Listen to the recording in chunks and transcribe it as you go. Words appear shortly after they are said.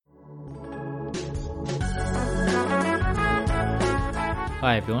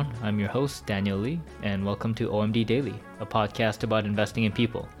Hi, everyone. I'm your host, Daniel Lee, and welcome to OMD Daily, a podcast about investing in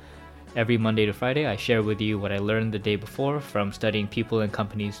people. Every Monday to Friday, I share with you what I learned the day before from studying people and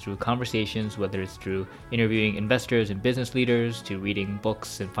companies through conversations, whether it's through interviewing investors and business leaders, to reading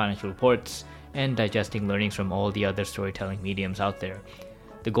books and financial reports, and digesting learnings from all the other storytelling mediums out there.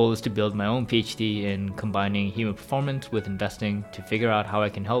 The goal is to build my own PhD in combining human performance with investing to figure out how I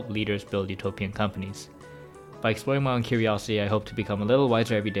can help leaders build utopian companies. By exploring my own curiosity, I hope to become a little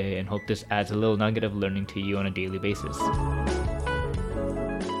wiser every day and hope this adds a little nugget of learning to you on a daily basis.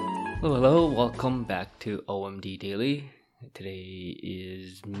 Hello, welcome back to OMD Daily. Today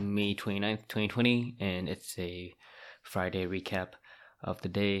is May 29th, 2020, and it's a Friday recap of the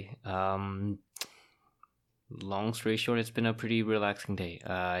day. Long story short, it's been a pretty relaxing day.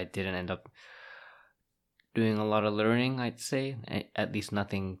 I didn't end up doing a lot of learning, I'd say, at least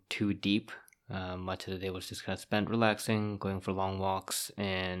nothing too deep. Much of the day was just kind of spent relaxing, going for long walks,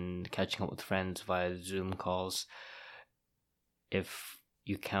 and catching up with friends via Zoom calls. If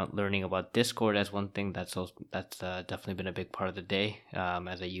you count learning about Discord as one thing, that's definitely been a big part of the day,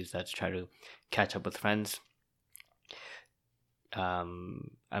 as I use that to try to catch up with friends.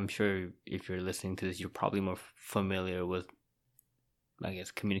 I'm sure if you're listening to this, you're probably more familiar with, I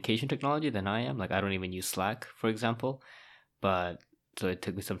guess, communication technology than I am. Like, I don't even use Slack, for example, but so it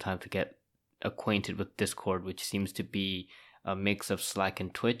took me some time to get acquainted with Discord, which seems to be a mix of Slack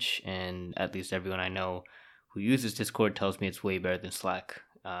and Twitch, and at least everyone I know who uses Discord tells me it's way better than Slack.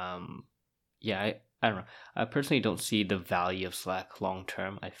 I don't know. I personally don't see the value of Slack long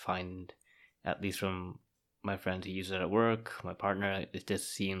term. I find, at least from my friends who use it at work, my partner, it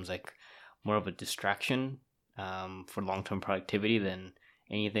just seems like more of a distraction for long term productivity than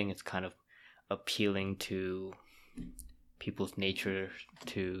anything. It's kind of appealing to people's nature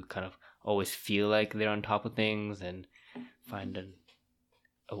to kind of always feel like they're on top of things and find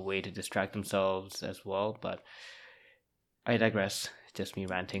a way to distract themselves as well. But I digress. Just me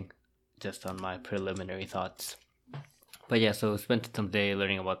ranting just on my preliminary thoughts. But yeah, so I spent some day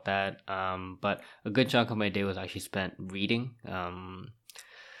learning about that. But a good chunk of my day was actually spent reading.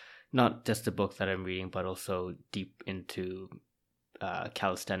 Not just the book that I'm reading, but also deep into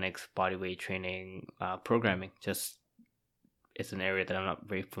calisthenics, bodyweight training, programming. Just it's an area that I'm not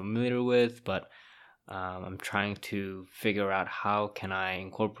very familiar with, but I'm trying to figure out how can I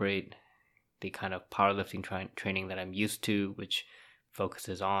incorporate the kind of powerlifting training that I'm used to, which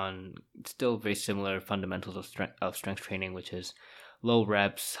focuses on still very similar fundamentals of strength training, which is low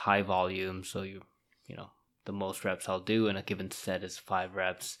reps, high volume. So the most reps I'll do in a given set is 5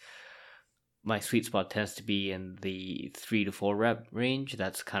 reps. My sweet spot tends to be in the 3 to 4 rep range.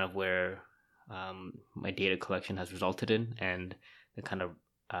 That's kind of where my data collection has resulted in, and the kind of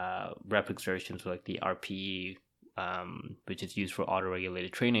rep exertions like the RPE, which is used for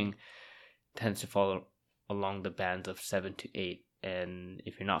auto-regulated training, tends to fall along the bands of 7 to 8. And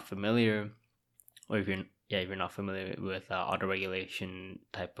if you're not familiar, or if you're not familiar with auto-regulation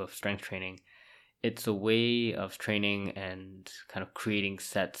type of strength training, it's a way of training and kind of creating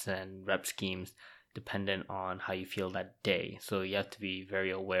sets and rep schemes dependent on how you feel that day. So you have to be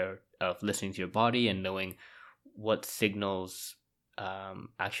very aware of listening to your body and knowing what signals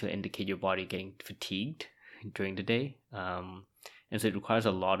actually indicate your body getting fatigued during the day. And so it requires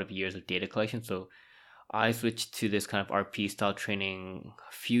a lot of years of data collection. So I switched to this kind of RP style training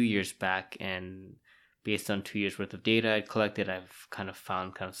a few years back, and based on 2 years worth of data I collected, I've kind of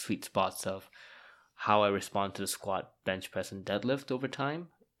found kind of sweet spots of how I respond to the squat, bench press, and deadlift over time.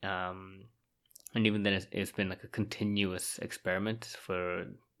 And even then, it's been like a continuous experiment for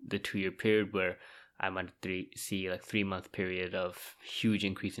the 2-year period, where I might see like 3-month period of huge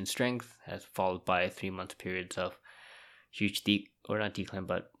increase in strength, as followed by 3-month periods of huge decline,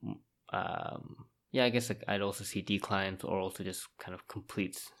 but I guess like I'd also see declines, or also just kind of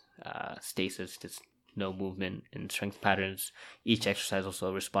complete stasis, just no movement in strength patterns. Each exercise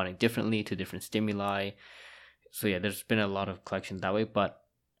also responding differently to different stimuli. So yeah, there's been a lot of collection that way, but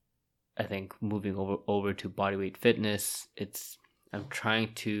I think moving over to bodyweight fitness, I'm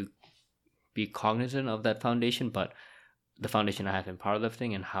trying to be cognizant of that foundation, but the foundation I have in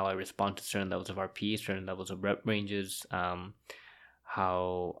powerlifting and how I respond to certain levels of RP, certain levels of rep ranges,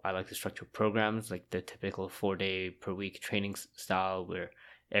 how I like to structure programs, like the typical 4-day per week training style, where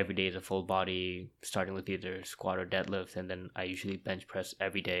every day is a full body, starting with either squat or deadlift, and then I usually bench press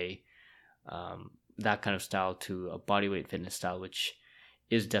every day. That kind of style to a bodyweight fitness style, which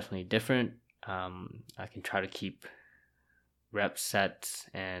is definitely different. I can try to keep rep sets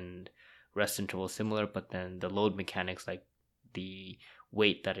and rest intervals similar, but then the load mechanics, like the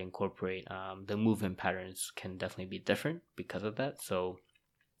weight that incorporate the movement patterns, can definitely be different because of that. So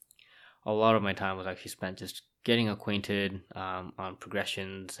a lot of my time was actually spent just getting acquainted on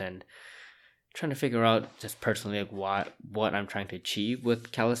progressions and trying to figure out just personally like what I'm trying to achieve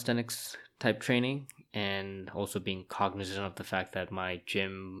with calisthenics type training, and also being cognizant of the fact that my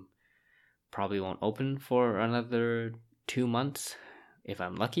gym probably won't open for another 2 months if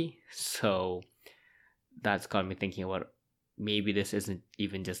I'm lucky. So that's got me thinking about maybe this isn't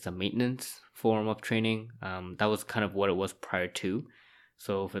even just a maintenance form of training. That was kind of what it was prior to.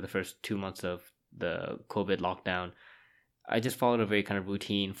 So for the first 2 months of the COVID lockdown, I just followed a very kind of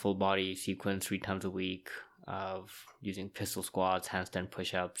routine, full body sequence 3 times a week of using pistol squats, handstand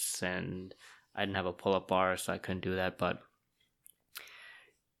push ups, and I didn't have a pull up bar, so I couldn't do that. But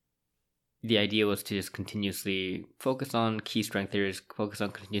the idea was to just continuously focus on key strength areas, focus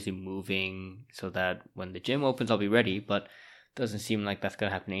on continuously moving so that when the gym opens, I'll be ready. But it doesn't seem like that's going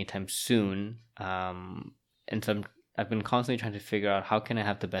to happen anytime soon. And so I've been constantly trying to figure out how can I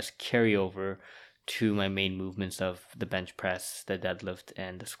have the best carryover to my main movements of the bench press, the deadlift,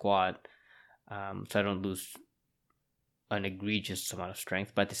 and the squat, so I don't lose an egregious amount of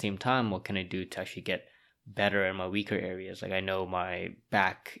strength. But at the same time, what can I do to actually get better in my weaker areas? Like, I know my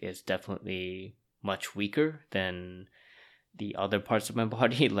back is definitely much weaker than the other parts of my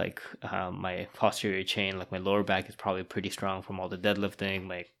body. Like my posterior chain, like my lower back is probably pretty strong from all the deadlifting.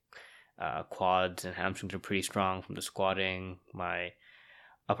 My quads and hamstrings are pretty strong from the squatting. My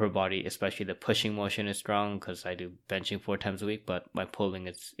upper body, especially the pushing motion, is strong because I do benching 4 times a week, but my pulling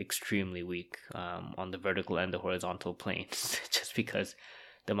is extremely weak on the vertical and the horizontal planes, just because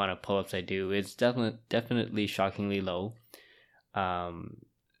the amount of pull-ups I do is definitely shockingly low.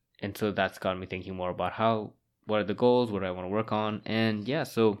 And so that's got me thinking more about what are the goals, what do I want to work on. And yeah,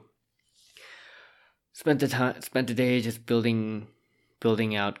 so spent the day just building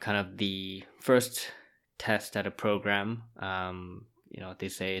out kind of the first test at a program. They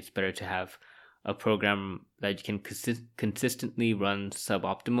say it's better to have a program that you can consistently run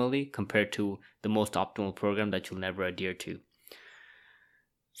suboptimally compared to the most optimal program that you'll never adhere to.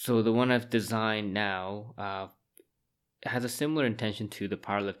 So the one I've designed now has a similar intention to the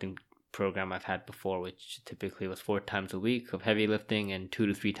powerlifting program I've had before, which typically was 4 times a week of heavy lifting and 2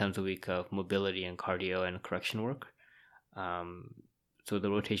 to 3 times a week of mobility and cardio and correction work. So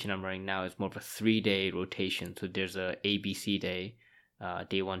the rotation I'm running now is more of a 3-day rotation. So there's a ABC day,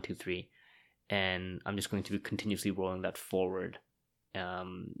 day 1, 2, 3, and I'm just going to be continuously rolling that forward.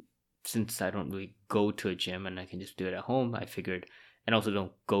 Since I don't really go to a gym and I can just do it at home, I figured, and also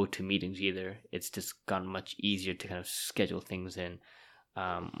don't go to meetings either, it's just gotten much easier to kind of schedule things in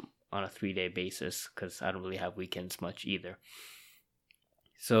on a 3-day basis, because I don't really have weekends much either.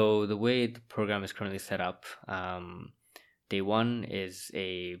 So the way the program is currently set up, day 1 is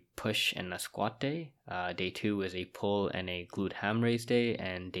a push and a squat day. Day 2 is a pull and a glute ham raise day,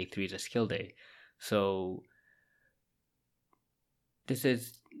 and day 3 is a skill day. So this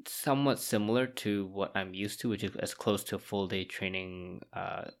is somewhat similar to what I'm used to, which is as close to a full day training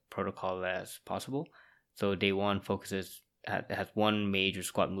protocol as possible. So day 1 has one major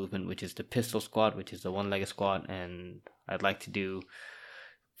squat movement, which is the pistol squat, which is the one-legged squat, and I'd like to do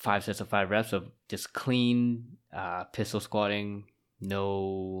 5 sets of 5 reps of just clean pistol squatting,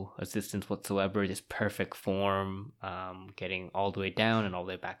 no assistance whatsoever, just perfect form, getting all the way down and all the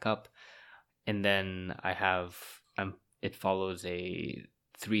way back up. And then it follows a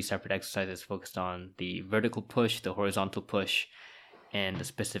 3 separate exercises focused on the vertical push, the horizontal push, and the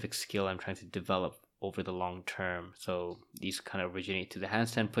specific skill I'm trying to develop over the long term. So these kind of originate to the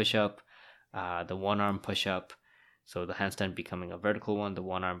handstand push-up, the one-arm push-up, so the handstand becoming a vertical one, the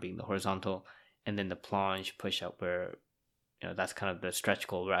one arm being the horizontal, and then the plunge push-up, where that's kind of the stretch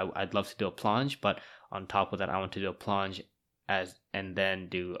goal, where I'd love to do a plunge, but on top of that I want to do a plunge and then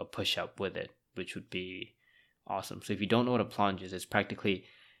do a push-up with it, which would be awesome. So if you don't know what a plunge is, it's practically,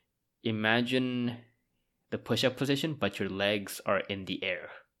 imagine the push-up position, but your legs are in the air.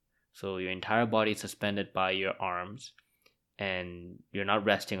 So your entire body is suspended by your arms, and you're not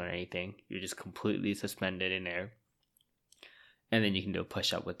resting on anything. You're just completely suspended in air. And then you can do a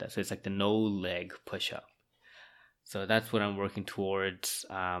push-up with that. So it's like the no-leg push-up. So that's what I'm working towards.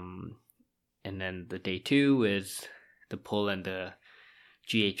 And then the day 2 is the pull and the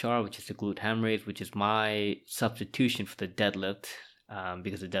GHR, which is the glute ham raise, which is my substitution for the deadlift,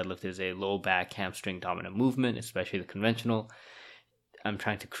 because the deadlift is a low back hamstring dominant movement, especially the conventional. I'm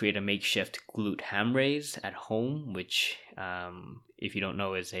trying to create a makeshift glute ham raise at home, which, if you don't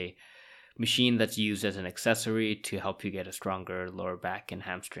know, is a machine that's used as an accessory to help you get a stronger lower back and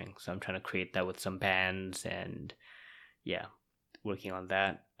hamstring. So I'm trying to create that with some bands, and working on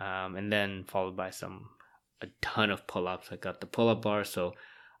that. And then followed by a ton of pull-ups. I got the pull-up bar, so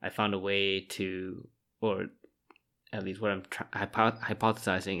I found a way to, or at least what I'm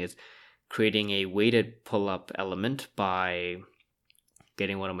hypothesizing is creating a weighted pull-up element by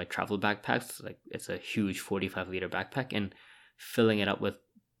getting one of my travel backpacks. Like, it's a huge 45-liter backpack, and filling it up with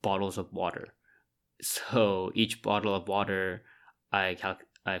bottles of water. So each bottle of water, I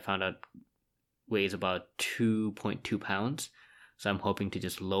found out, weighs about 2.2 pounds. So I'm hoping to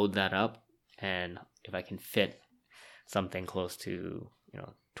just load that up, and if I can fit something close to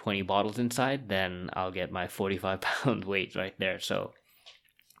 20 bottles inside, then I'll get my 45-pound weight right there. So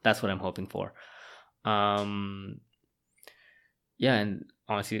that's what I'm hoping for. Yeah, and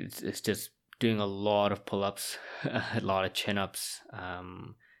honestly, it's just doing a lot of pull-ups, a lot of chin-ups.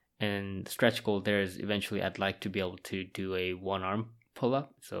 And the stretch goal there is eventually I'd like to be able to do a one-arm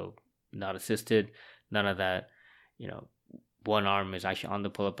pull-up, so not assisted, none of that, one arm is actually on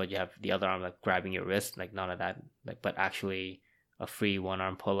the pull-up, but you have the other arm like grabbing your wrist, like none of that, like, but actually a free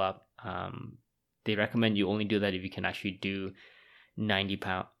one-arm pull-up. They recommend you only do that if you can actually do 90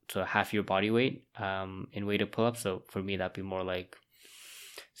 pounds, so half your body weight in weighted pull-ups. So for me, that'd be more like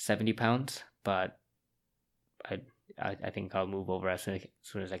 70 pounds, but I think I'll move over as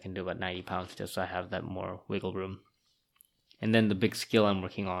soon as I can do about 90 pounds, just so I have that more wiggle room. And then the big skill I'm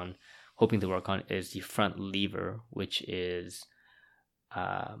hoping to work on, is the front lever, which is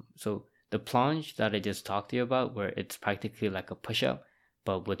so the plunge that I just talked to you about, where it's practically like a push-up,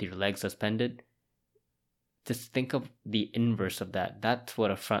 but with your legs suspended. Just think of the inverse of that. That's what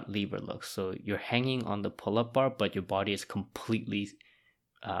a front lever looks. So you're hanging on the pull-up bar, but your body is completely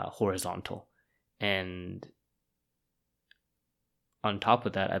horizontal. And on top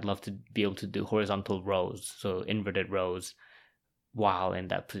of that, I'd love to be able to do horizontal rows, so inverted rows, while in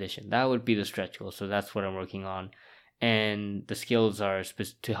that position. That would be the stretch goal. So that's what I'm working on. And the skills are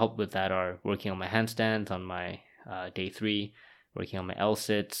to help with that are working on my handstands on my day 3, working on my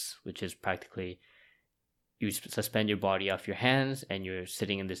L-sits, which is practically you suspend your body off your hands and you're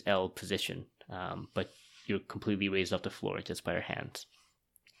sitting in this L position, but you're completely raised off the floor just by your hands.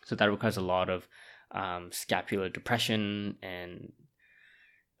 So that requires a lot of scapular depression and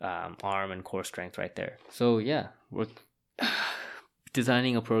arm and core strength right there. So yeah, we're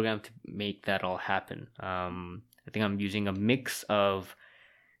designing a program to make that all happen. I think I'm using a mix of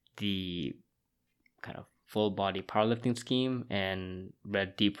the kind of full body powerlifting scheme and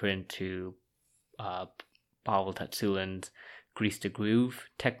read deeper into Pavel Tsatsoulin's grease the groove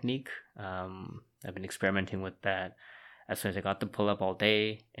technique. I've been experimenting with that as soon as I got the pull up all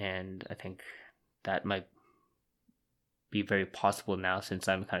day, and I think that might be very possible now since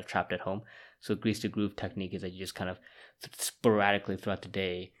I'm kind of trapped at home. So grease the groove technique is that you just kind of sporadically throughout the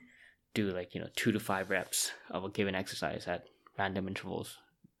day do 2 to 5 reps of a given exercise at random intervals,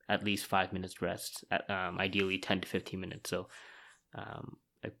 at least 5 minutes rest, at ideally 10 to 15 minutes. So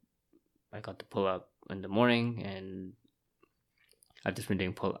I got the pull up in the morning, and I've just been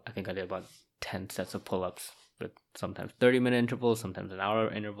doing I think I did about 10 sets of pull-ups with sometimes 30-minute intervals, sometimes an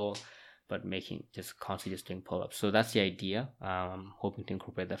hour interval, but constantly just doing pull-ups. So that's the idea. I'm hoping to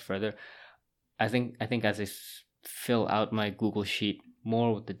incorporate that further. I think as I fill out my Google Sheet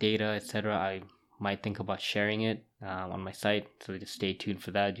more with the data, etc., I might think about sharing it on my site. So just stay tuned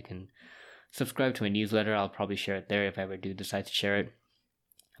for that. You can subscribe to my newsletter. I'll probably share it there if I ever do decide to share it.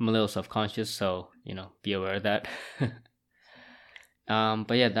 I'm a little self-conscious, so be aware of that.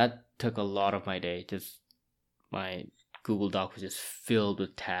 But yeah, that took a lot of my day. Just my Google Doc was just filled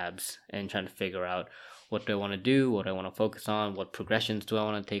with tabs and trying to figure out what do I want to do, what I want to focus on, what progressions do I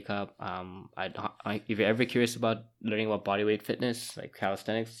want to take up. If you're ever curious about learning about bodyweight fitness, like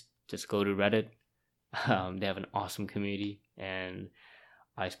calisthenics, just go to Reddit. They have an awesome community, and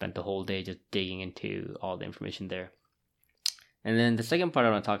I spent the whole day just digging into all the information there. And then the second part I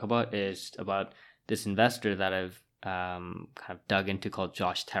want to talk about is about this investor that I've kind of dug into, called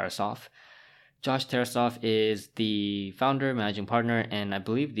Josh Tarasoff. Josh Tarasoff is the founder, managing partner, and I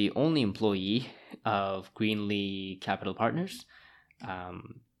believe the only employee of Greenlee Capital Partners.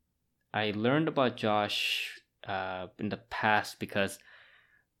 I learned about Josh in the past because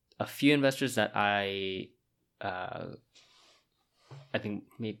a few investors that I think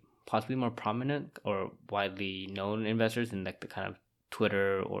maybe possibly more prominent or widely known investors in like the kind of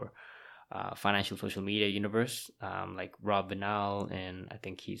Twitter or financial social media universe, like Rob Vinal, and I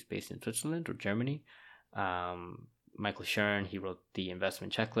think he's based in Switzerland or Germany. Michael Schern, he wrote the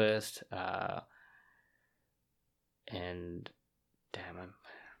investment checklist. And damn,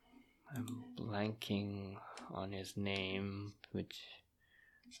 I'm blanking on his name, which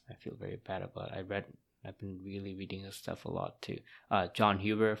I feel very bad about. I've been really reading his stuff a lot too. John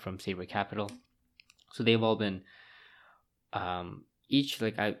Huber from Saber Capital. So they've all been each,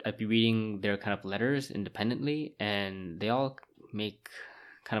 like, I'd be reading their kind of letters independently, and they all make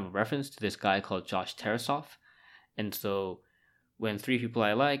kind of a reference to this guy called Josh Tarasoff. And so when three people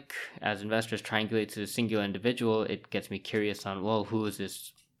I like as investors triangulate to a singular individual, it gets me curious on, well, who is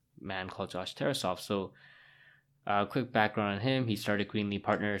this man called Josh Tarasoff? So quick background on him. He started Greenlee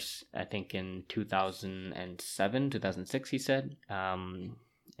Partners, I think, in 2007, 2006, he said.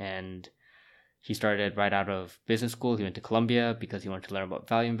 And he started right out of business school. He went to Columbia because he wanted to learn about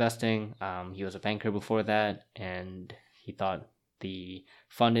value investing. He was a banker before that, and he thought the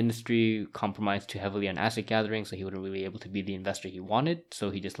fund industry compromised too heavily on asset gathering, so he wouldn't really be able to be the investor he wanted. So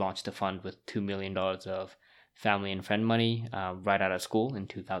he just launched a fund with $2 million of family and friend money right out of school in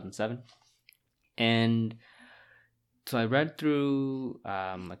 2007. And so I read through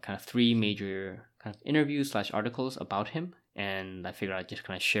kind of three major kind of interviews / articles about him, and I figured I'd just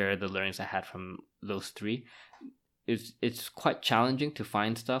kind of share the learnings I had from those three. It's quite challenging to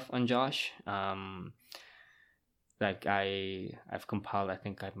find stuff on Josh. Like I've compiled, I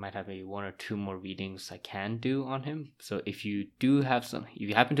think I might have maybe one or two more readings I can do on him. So if you do have if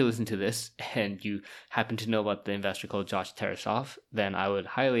you happen to listen to this and you happen to know about the investor called Josh Tarasoff, then I would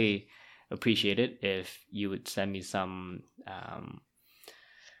highly appreciate it if you would send me some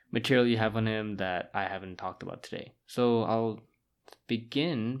material you have on him that I haven't talked about today. So I'll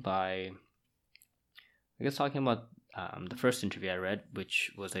begin by, I guess, talking about the first interview I read,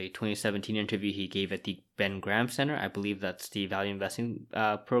 which was a 2017 interview he gave at the Ben Graham Center. I believe that's the value investing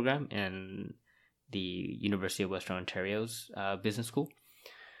program in the University of Western Ontario's business school.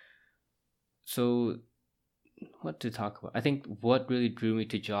 So what to talk about? I think what really drew me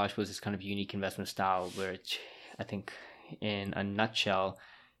to Josh was his kind of unique investment style, where I think in a nutshell,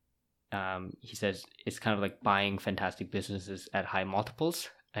 he says it's kind of like buying fantastic businesses at high multiples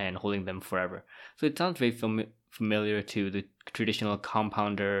and holding them forever. So it sounds very familiar to the traditional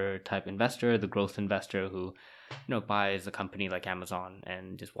compounder type investor, the growth investor who, buys a company like Amazon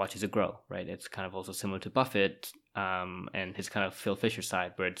and just watches it grow, right? It's kind of also similar to Buffett and his kind of Phil Fisher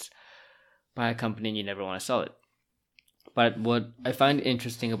side, where it's buy a company and you never want to sell it. But what I find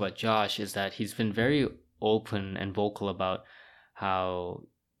interesting about Josh is that he's been very open and vocal about how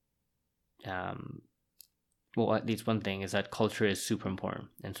well, at least one thing is that culture is super important.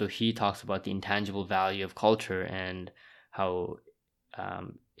 And so he talks about the intangible value of culture and how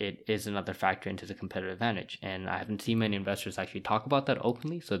it is another factor into the competitive advantage. And I haven't seen many investors actually talk about that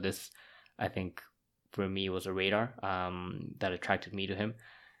openly. So this, I think, for me was a radar that attracted me to him.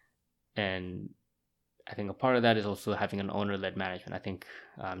 And I think a part of that is also having an owner-led management. I think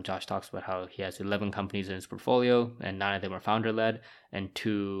Josh talks about how he has 11 companies in his portfolio and 9 of them are founder-led and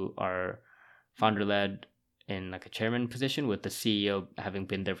 2 are founder-led in like a chairman position, with the CEO having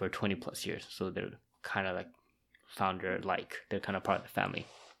been there for 20 plus years. So they're kind of like founder-like. They're kind of part of the family.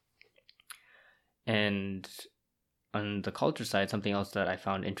 And on the culture side, something else that I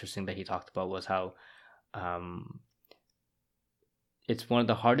found interesting that he talked about was how it's one of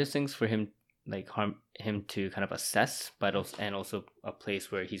the hardest things for him to kind of assess, but also a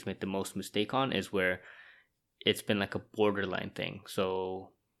place where he's made the most mistake on is where it's been like a borderline thing.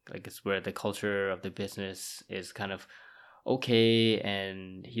 So like it's where the culture of the business is kind of okay,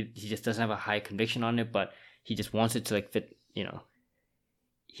 and he just doesn't have a high conviction on it, but he just wants it to like fit,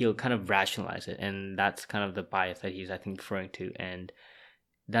 he'll kind of rationalize it, and that's kind of the bias that he's, I think, referring to. And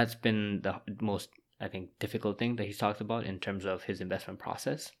that's been the most, I think, difficult thing that he's talked about in terms of his investment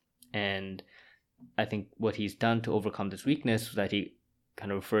process. And I think what he's done to overcome this weakness that he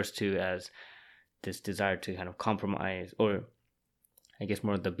kind of refers to as this desire to kind of compromise, or I guess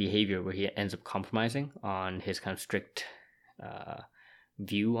more of the behavior where he ends up compromising on his kind of strict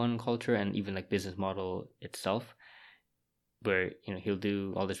view on culture and even like business model itself, where he'll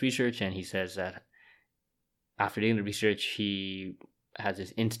do all this research and he says that after doing the research he has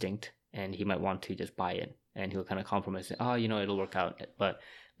this instinct and he might want to just buy it, and he'll kind of compromise it. It'll work out, but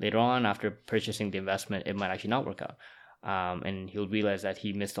later on after purchasing the investment it might actually not work out, and he'll realize that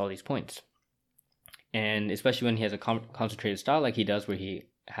he missed all these points. And especially when he has a concentrated style like he does, where he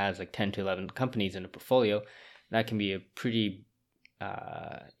has like 10 to 11 companies in a portfolio, that can be a pretty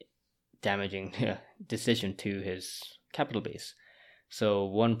damaging decision to his capital base. So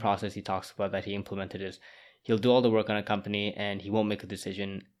one process he talks about that he implemented is he'll do all the work on a company and he won't make a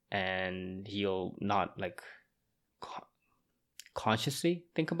decision, and he'll not like consciously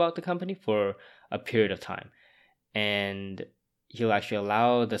think about the company for a period of time. And he'll actually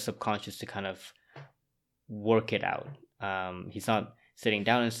allow the subconscious to kind of work it out. He's not sitting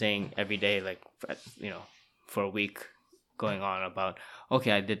down and saying every day, like, for a week going on about,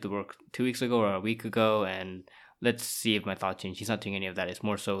 okay, I did the work 2 weeks ago or a week ago, and let's see if my thoughts change. He's not doing any of that. It's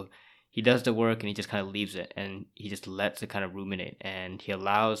more so he does the work and he just kind of leaves it, and he just lets it kind of ruminate, and he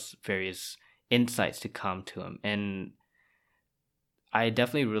allows various insights to come to him. And I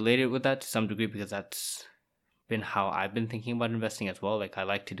definitely related with that to some degree, because that's been how I've been thinking about investing as well. Like, I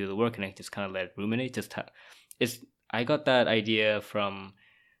like to do the work and I just kind of let it ruminate. I got that idea from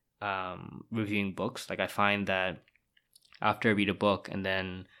reviewing books. Like, I find that after I read a book and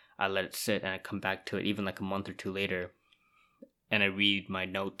then I let it sit and I come back to it even like a month or two later, and I read my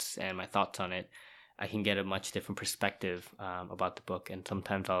notes and my thoughts on it, I can get a much different perspective about the book. And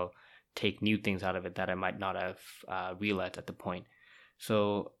sometimes I'll take new things out of it that I might not have realized at the point.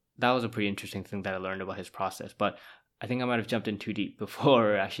 So that was a pretty interesting thing that I learned about his process. But I think I might have jumped in too deep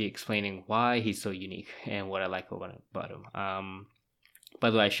before actually explaining why he's so unique and what I like about him. By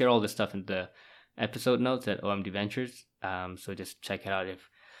the way, I share all this stuff in the episode notes at OMD Ventures. So just check it out if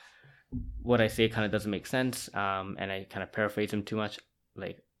what I say kind of doesn't make sense, and I kind of paraphrase him too much.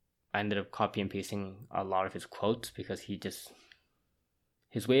 Like, I ended up copy and pasting a lot of his quotes, because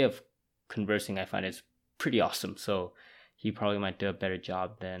his way of conversing, I find, is pretty awesome. So he probably might do a better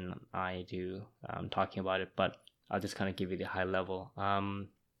job than I do talking about it, but I'll just kind of give you the high level.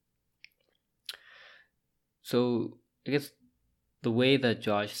 So I guess the way that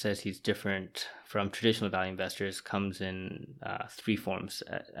Josh says he's different from traditional value investors comes in three forms,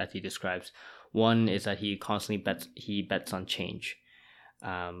 as he describes. One is that he constantly bets on change.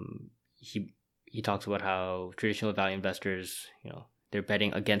 He talks about how traditional value investors, they're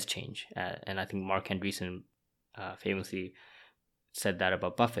betting against change, and I think Mark Andreessen famously said that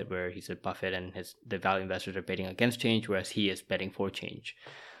about Buffett, where he said Buffett and the value investors are betting against change, whereas he is betting for change.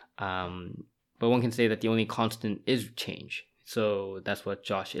 But one can say that the only constant is change. So that's what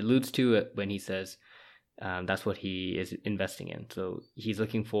Josh alludes to when he says that's what he is investing in. So he's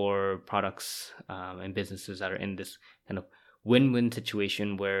looking for products and businesses that are in this kind of win-win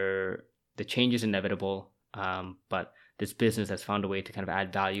situation where the change is inevitable, but this business has found a way to kind of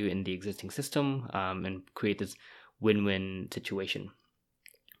add value in the existing system and create this win-win situation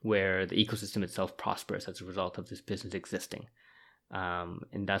where the ecosystem itself prospers as a result of this business existing.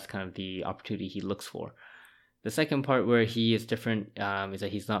 And that's kind of the opportunity he looks for. The second part where he is different is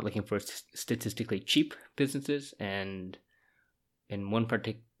that he's not looking for statistically cheap businesses. And in one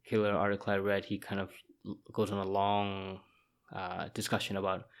particular article I read, he kind of goes on a long discussion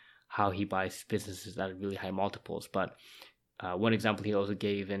about how he buys businesses at really high multiples. But one example he also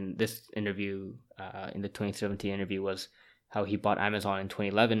gave in this interview, in the 2017 interview, was how he bought Amazon in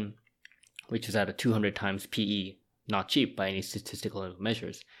 2011, which is at a 200 times PE, not cheap by any statistical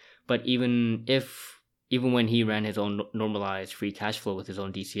measures. But even when he ran his own normalized free cash flow with his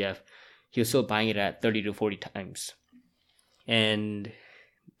own DCF, he was still buying it at 30 to 40 times. And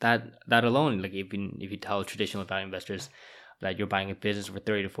that alone, like, if you tell traditional value investors that you're buying a business for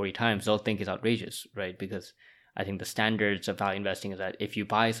 30 to 40 times, they'll think it's outrageous, right? Because I think the standards of value investing is that if you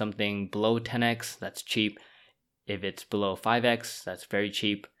buy something below 10x, that's cheap. If it's below 5x, that's very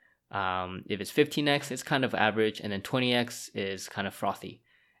cheap. If it's 15x, it's kind of average. And then 20x is kind of frothy.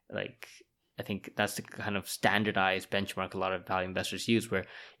 Like, I think that's the kind of standardized benchmark a lot of value investors use, where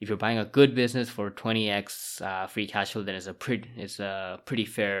if you're buying a good business for 20x free cash flow, then it's a pretty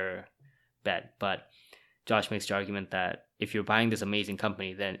fair bet. But Josh makes the argument that if you're buying this amazing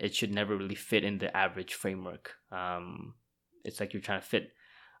company, then it should never really fit in the average framework. It's like you're trying to fit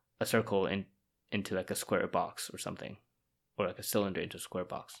a circle into like a square box or something, or like a cylinder into a square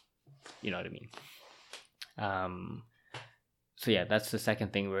box. You know what I mean? So yeah, that's the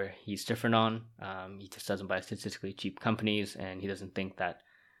second thing where he's different on. He just doesn't buy statistically cheap companies, and he doesn't think that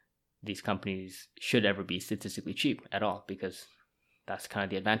these companies should ever be statistically cheap at all, because that's kind of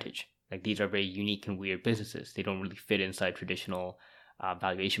the advantage. Like, these are very unique and weird businesses. They don't really fit inside traditional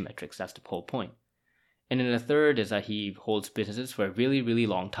valuation metrics. That's the whole point. And then the third is that he holds businesses for a really, really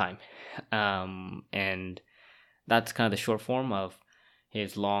long time. And that's kind of the short form of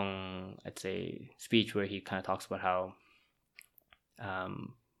his long, I'd say, speech, where he kind of talks about how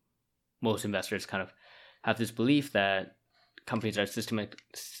most investors kind of have this belief that companies that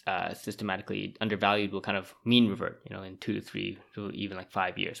are systematically undervalued will kind of mean revert, in 2 to 3 to even like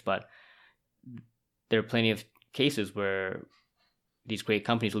 5 years. But there are plenty of cases where these great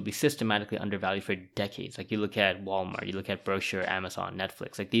companies will be systematically undervalued for decades. Like, you look at Walmart, you look at Berkshire, Amazon,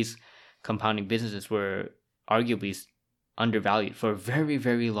 Netflix. Like, these compounding businesses were arguably undervalued for a very,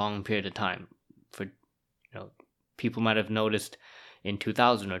 very long period of time. For people might have noticed in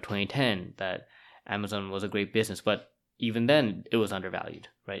 2000 or 2010 that Amazon was a great business, but even then it was undervalued,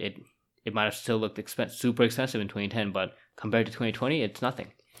 right? It might have still looked super expensive in 2010, but compared to 2020, it's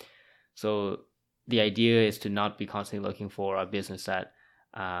nothing. So the idea is to not be constantly looking for a business that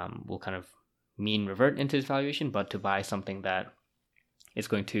will kind of mean revert into its valuation, but to buy something that is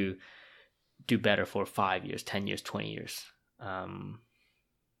going to do better for 5 years, 10 years, 20 years.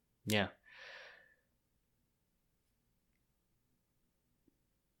 Yeah.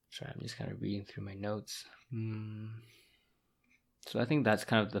 Sorry, I'm just kind of reading through my notes. So I think that's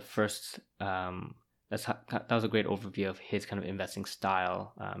kind of the first. That was a great overview of his kind of investing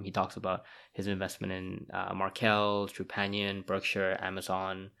style. He talks about his investment in Markel, Trupanion, Berkshire,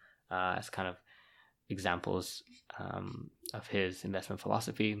 Amazon as kind of examples of his investment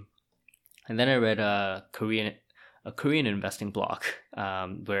philosophy. And then I read a Korean investing blog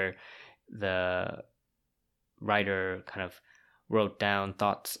where the writer kind of wrote down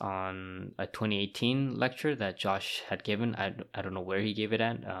thoughts on a 2018 lecture that Josh had given. I don't know where he gave it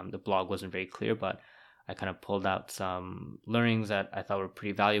at. The blog wasn't very clear, but I kind of pulled out some learnings that I thought were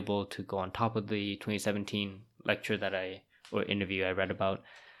pretty valuable to go on top of the 2017 lecture or interview I read about.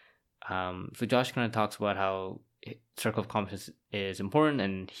 So Josh kind of talks about how circle of competence is important,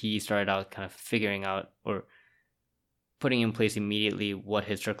 and he started out kind of figuring out or putting in place immediately what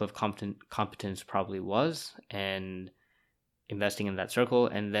his circle of competence probably was, and investing in that circle,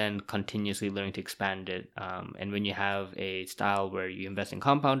 and then continuously learning to expand it. And when you have a style where you invest in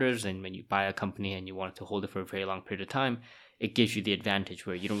compounders, and when you buy a company and you want to hold it for a very long period of time, it gives you the advantage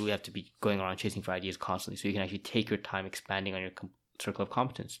where you don't really have to be going around chasing for ideas constantly. So you can actually take your time expanding on your circle of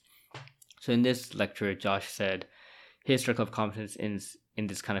competence. So in this lecture, Josh said his circle of competence is in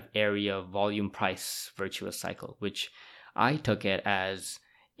this kind of area of volume price virtuous cycle, which I took it as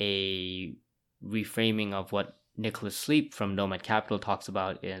a reframing of what Nicholas Sleep from Nomad Capital talks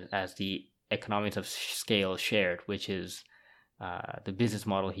about as the economics of scale shared, which is the business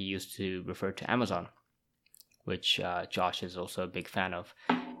model he used to refer to Amazon, which Josh is also a big fan of.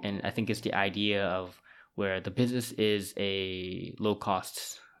 And I think it's the idea of where the business is a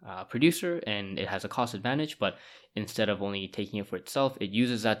low-cost producer and it has a cost advantage, but instead of only taking it for itself, it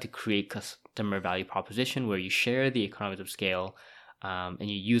uses that to create customer value proposition where you share the economies of scale, and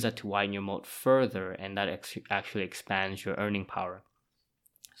you use that to widen your moat further, and that actually expands your earning power.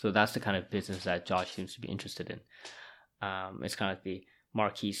 So that's the kind of business that Josh seems to be interested in. It's kind of like the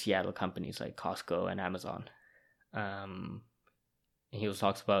marquee Seattle companies like Costco and Amazon. And he also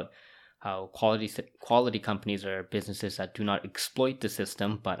talks about how quality companies are businesses that do not exploit the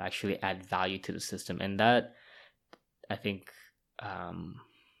system, but actually add value to the system. And that, I think,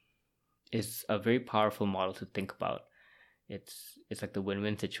 is a very powerful model to think about. It's like the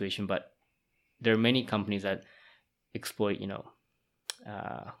win-win situation, but there are many companies that exploit,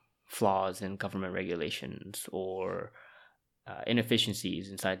 flaws in government regulations or inefficiencies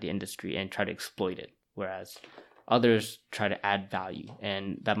inside the industry and try to exploit it, whereas others try to add value,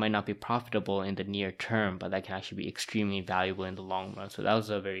 and that might not be profitable in the near term, but that can actually be extremely valuable in the long run. So that was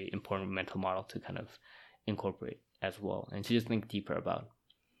a very important mental model to kind of incorporate as well, and to just think deeper about.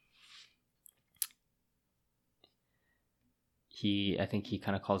 I think he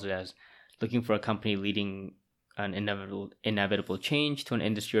kind of calls it as looking for a company leading an inevitable change to an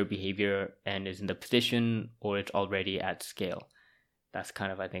industry or behavior and is in the position or it's already at scale. That's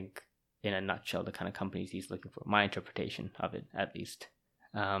kind of, I think, in a nutshell, the kind of companies he's looking for. My interpretation of it, at least.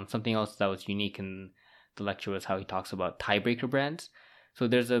 Something else that was unique in the lecture was how he talks about tiebreaker brands. So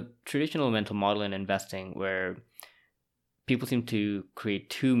there's a traditional mental model in investing where people seem to create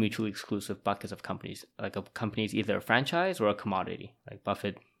two mutually exclusive buckets of companies. Like a company is either a franchise or a commodity. Like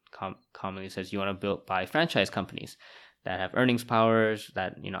Buffett commonly says, you want to buy franchise companies that have earnings powers,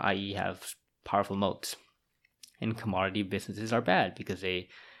 that, i.e. have powerful moats. And commodity businesses are bad because they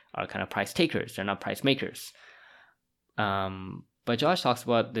are kind of price takers. They're not price makers. But Josh talks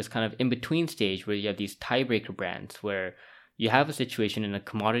about this kind of in-between stage where you have these tiebreaker brands where you have a situation in a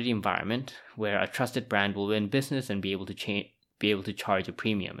commodity environment where a trusted brand will win business and be able to charge a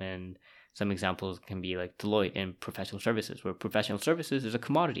premium. And some examples can be like Deloitte in professional services, where professional services is a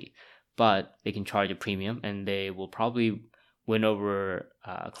commodity, but they can charge a premium and they will probably win over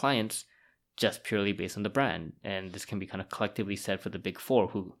clients just purely based on the brand. And this can be kind of collectively said for the big four,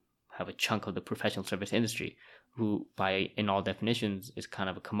 who have a chunk of the professional service industry, who in all definitions is kind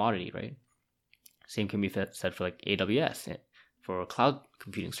of a commodity, right? Same can be said for like AWS, for cloud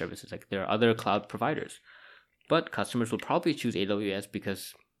computing services. Like there are other cloud providers, but customers will probably choose AWS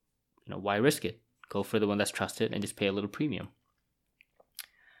because, why risk it? Go for the one that's trusted and just pay a little premium.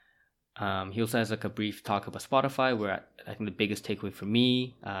 He also has like a brief talk about Spotify, where I think the biggest takeaway for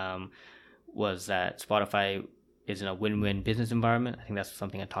me was that Spotify is in a win-win business environment. I think that's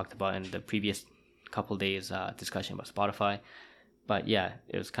something I talked about in the previous couple days discussion about Spotify. But yeah,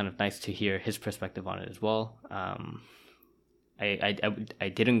 it was kind of nice to hear his perspective on it as well.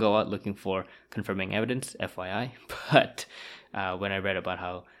 I didn't go out looking for confirming evidence, FYI, but when I read about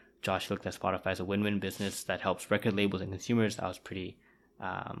how Josh looked at Spotify as a win-win business that helps record labels and consumers, I was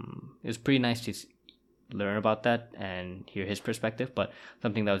it was pretty nice to learn about that and hear his perspective. But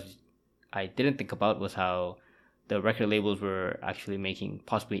something that I didn't think about was how the record labels were actually making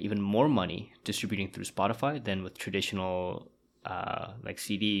possibly even more money distributing through Spotify than with traditional like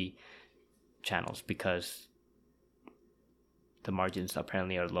CD channels, because the margins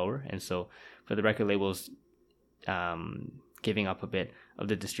apparently are lower. And so for the record labels, giving up a bit of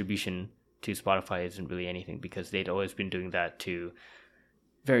the distribution to Spotify isn't really anything, because they'd always been doing that to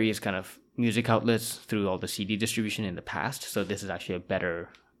various kind of music outlets through all the CD distribution in the past. So this is actually a better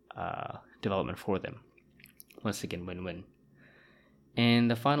development for them. Once again, win-win.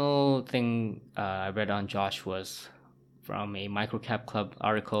 And the final thing I read on Josh was from a Microcap Club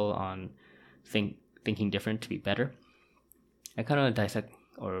article on thinking different to be better. I kind of dissect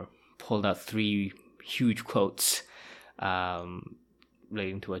or pulled out 3 huge quotes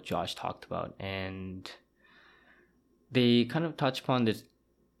relating to what Josh talked about, and they kind of touch upon this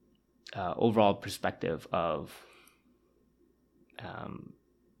overall perspective of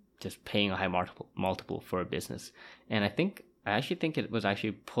just paying a high multiple for a business. And I actually think it was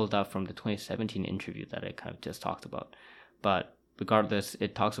actually pulled out from the 2017 interview that I kind of just talked about. But regardless,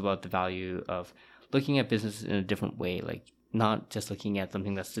 it talks about the value of looking at business in a different way, like not just looking at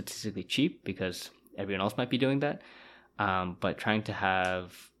something that's statistically cheap because everyone else might be doing that, but trying to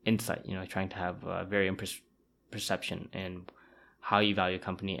have insight, trying to have a very perception in how you value a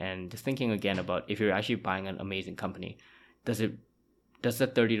company, and just thinking again about if you're actually buying an amazing company, does the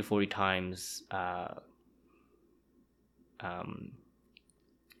 30 to 40 times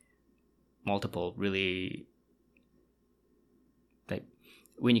multiple really, like,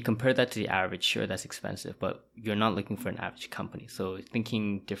 when you compare that to the average, sure, that's expensive, but you're not looking for an average company. So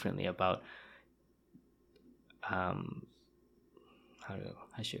thinking differently about how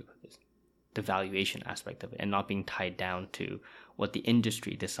should I put this? The valuation aspect of it, and not being tied down to what the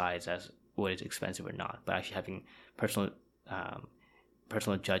industry decides as what is expensive or not, but actually having personal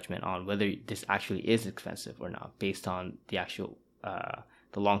judgment on whether this actually is expensive or not based on the actual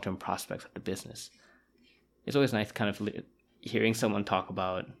the long-term prospects of the business. It's always nice kind of hearing someone talk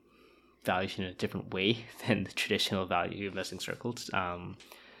about valuation in a different way than the traditional value investing circles.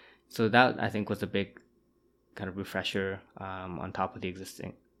 So that, I think, was a big kind of refresher on top of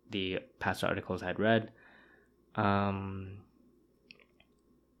the past articles I'd read. Another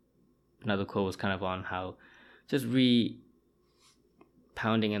quote was kind of on how just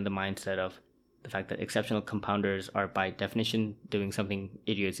pounding in the mindset of the fact that exceptional compounders are by definition doing something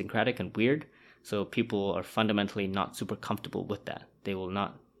idiosyncratic and weird. So people are fundamentally not super comfortable with that. They will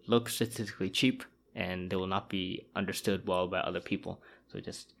not look statistically cheap, and they will not be understood well by other people. So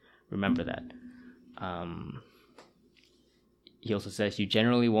just remember that. He also says you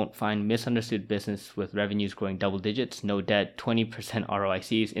generally won't find misunderstood business with revenues growing double digits, no debt, 20%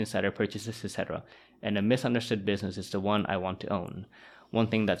 ROICs, insider purchases, etc. And a misunderstood business is the one I want to own. One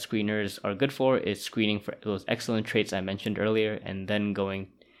thing that screeners are good for is screening for those excellent traits I mentioned earlier, and then going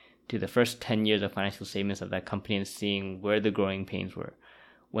to the first 10 years of financial statements of that company and seeing where the growing pains were,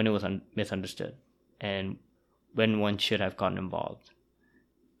 when it was misunderstood, and when one should have gotten involved.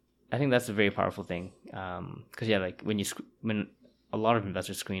 I think that's a very powerful thing, because like when a lot of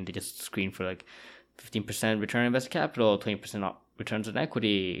investors screen, they just screen for like 15% return on invested capital, 20% returns on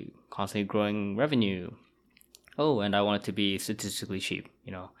equity, constantly growing revenue. Oh, and I want it to be statistically cheap,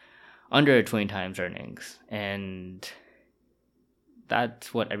 under 20 times earnings. And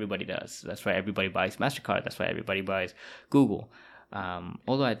that's what everybody does. That's why everybody buys MasterCard. That's why everybody buys Google.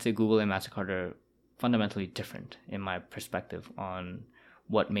 Although I'd say Google and MasterCard are fundamentally different in my perspective on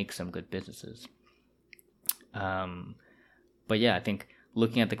what makes them good businesses. But yeah, I think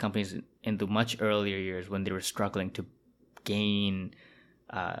looking at the companies in the much earlier years when they were struggling to gain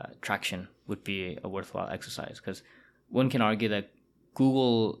traction would be a worthwhile exercise, because one can argue that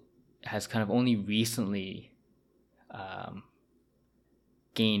Google has kind of only recently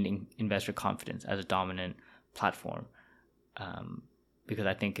gained investor confidence as a dominant platform, because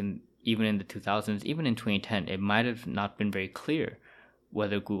I think even in the 2000s, even in 2010, it might have not been very clear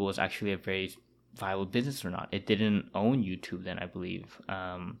whether Google is actually a very viable business or not. It didn't own YouTube then, I believe.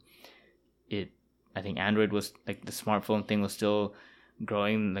 I think Android was, like, the smartphone thing was still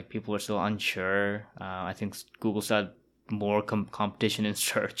growing, like people were still unsure. I think Google saw more competition in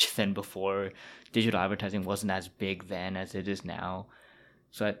search than before. Digital advertising wasn't as big then as it is now.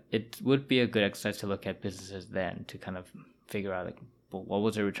 So it would be a good exercise to look at businesses then to kind of figure out, like, well, what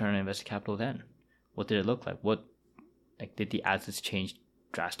was the return on invested capital then? What did it look like? Did the assets change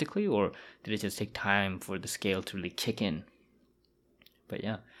drastically, or did it just take time for the scale to really kick in? But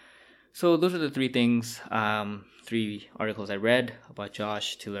yeah, so those are the three things, 3 articles I read about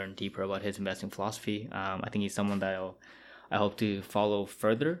Josh to learn deeper about his investing philosophy. I think he's someone that I hope to follow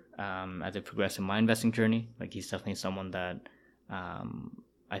further as I progress in my investing journey. Like, he's definitely someone that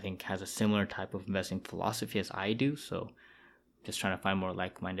I think has a similar type of investing philosophy as I do. So just trying to find more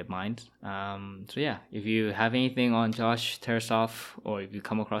like-minded minds. So yeah, if you have anything on Josh Tarasoff, or if you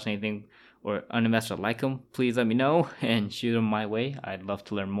come across anything or an investor like him, please let me know and shoot them my way. I'd love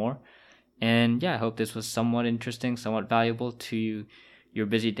to learn more. And yeah, I hope this was somewhat interesting, somewhat valuable to your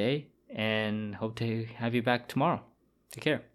busy day, and hope to have you back tomorrow. Take care.